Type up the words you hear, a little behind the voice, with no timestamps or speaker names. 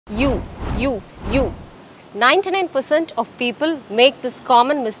you. 99% of people make this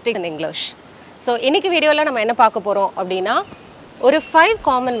common mistake in English. So, இன்னைக்கு வீடியோல நம்ம என்ன பார்க்க போறோம் அப்படினா ஒரு 5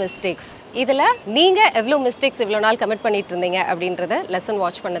 common mistakes. இதல நீங்க எவ்வளவு mistakes இவ்வளவு நாள் கமிட் பண்ணிட்டு இருந்தீங்க அப்படிங்கறத lesson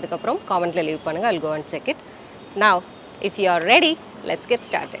watch பண்ணதுக்கு அப்புறம் கமெண்ட்ல லீவ் பண்ணுங்க. I'll go and check it. Now, if you are ready, let's get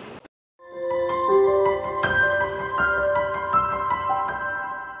started.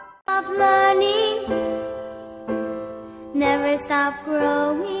 Stop learning, never stop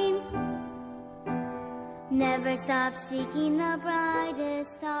growing, never stop seeking the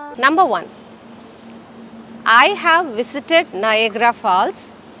brightest star. Number 1. I have visited Niagara Falls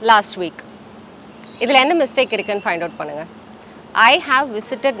last week. இதில் என்ன mistake இருக்குன்னு find out பண்ணுங்க. I have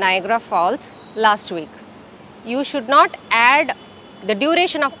visited Niagara Falls last week. You should not add the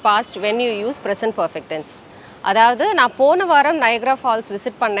duration of past when you use present perfect tense. அதாவது நான் போன வாரம் Niagara Falls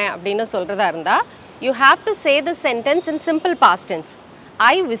visit பண்ணேன் அப்படின்னு சொல்றதா இருந்தா you have to say the sentence in simple past tense.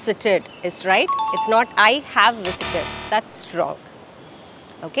 I visited is right. It's not I have visited. That's wrong.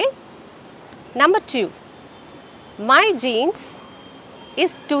 Okay? Number 2. My jeans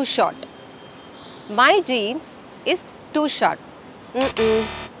is too short. My jeans is too short.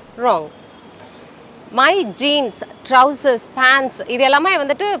 Wrong. My jeans, trousers, pants இது எல்லாமே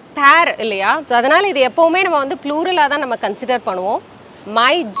வந்துட்டு pair இல்லையா? So அதனால இது எப்பவுமே நம்ம வந்து plural-ஆ தான் நம்ம கன்சிடர் பண்ணுவோம்.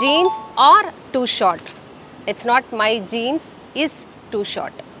 My jeans are too short. It's not my jeans is too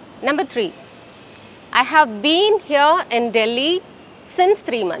short. Number 3. I have been here in Delhi since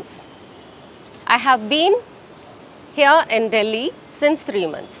 3 months. I have been here in Delhi since 3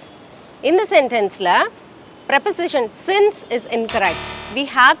 months. In the sentence la preposition since is incorrect. We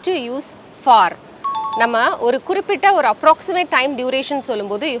have to use for. நம்ம ஒரு குறிப்பிட்ட ஒரு approximate time duration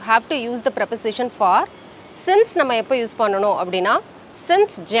சொல்லும்போது you have to use the preposition for. Since நம்ம எப்போ use பண்ணணும் அப்படின்னா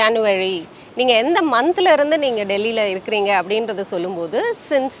since January. நீங்க எந்த மந்த்ல இருந்து நீங்க டெல்லியில இருக்கீங்க அப்படின்றத சொல்லும்போது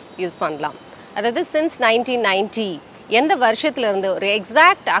since யூஸ் பண்ணலாம். அதாவது since 1990 எந்த வருஷத்துல இருந்து ஒரு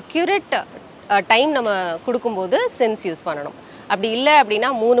எக்ஸாக்ட் அக்யூரேட் டைம் நம்ம கொடுக்கும்போது since யூஸ் பண்ணணும். அப்படி இல்லை அப்படின்னா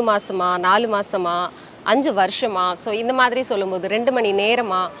 3 மாசமா 4 மாசமா 5 வருஷமா ஸோ இந்த மாதிரி சொல்லும்போது 2 மணி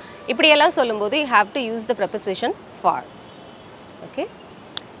நேரமா இப்படியெல்லாம் சொல்லும்போது you have to use the preposition for. Okay.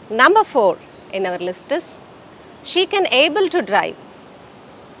 Number 4 in our list is she can able to drive.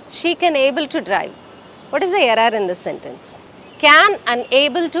 She can able to drive. What is the error in this sentence? Can and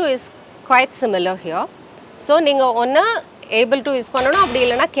able to is quite similar here. So நீங்க ஒண்ணு able to use பண்ணனும் அப்படி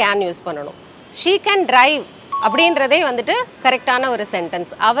இல்லனா can use பண்ணனும். She can drive அப்படின்றதே வந்துட்டு கரெக்டான ஒரு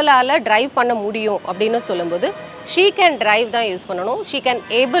சென்டென்ஸ். அவளால டிரைவ் பண்ண முடியும் அப்படின்னு சொல்லும்போது she can drive தான் யூஸ் பண்ணனும். She can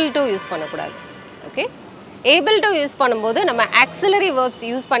able to use பண்ணக்கூடாது. ஓகே. able to யூஸ் பண்ணும்போது நம்ம auxiliary verbs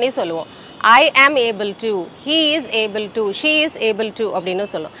யூஸ் பண்ணி சொல்லுவோம். I am able to, he is able to, she is able to அப்படின்னு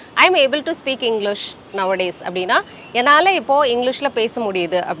சொல்லுவோம். I am able to speak English nowadays அப்படின்னா என்னால இப்போ இங்கிலீஷ்ல பேச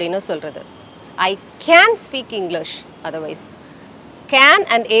முடியுது அப்படின்னு சொல்றது. I can speak English otherwise. Can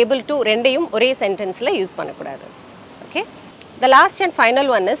and able to ரெண்டையும் ஒரே சென்டென்ஸ்ல யூஸ் பண்ணக்கூடாது. Okay? The last and final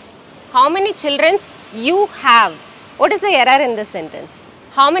one is how many children you have. What is the error in this sentence?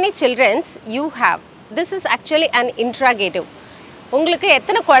 How many children you have? This is actually an interrogative. உங்களுக்கு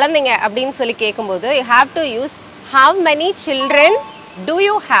எத்தனை குழந்தைங்க அப்படின்னு சொல்லி கேட்கும்போது you have to use how many children do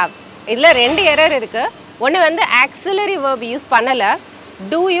you have. இதுல ரெண்டு error இருக்கு. ஒன்னு வந்து auxiliary verb யூஸ் பண்ணல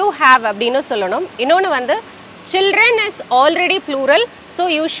do you have அப்படின்னு சொல்லணும். இன்னொன்னு வந்து children is already plural, so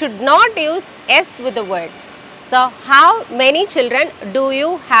you should not use s with the word. So how many children do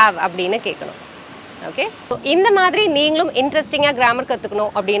you have அப்படினு கேட்கணும். ஓகே. சோ இந்த மாதிரி நீங்களும் இன்ட்ரஸ்டிங்கா கிராமர்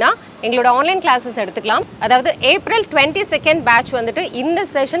கத்துக்கணும் அப்படினா எங்களோட ஆன்லைன் கிளாसेस எடுத்துக்கலாம். அதாவது ஏப்ரல் 22nd பேட்ச் வந்துட்டு இந்த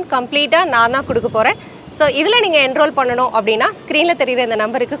செஷன் கம்ப்ளீட்டா நான் தான் கொடுக்க போறேன். சோ இதுல நீங்க என்ரோல் பண்ணனும் அப்படினா ஸ்கிரீன்ல தெரியுற இந்த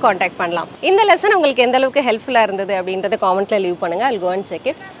நம்பருக்கு कांटेक्ट பண்ணலாம். இந்த லெசன் உங்களுக்கு எந்த அளவுக்கு ஹெல்ப்ஃபுல்லா இருந்தது அப்படின்றத கமெண்ட்ல லீவ் பண்ணுங்க. I'll go and check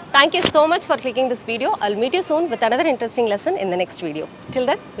it. Thank you so much for clicking this video. I'll meet you soon with another interesting lesson in the next video. Till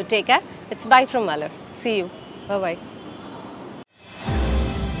then, you take care. It's bye from Malar. See you. Bye bye.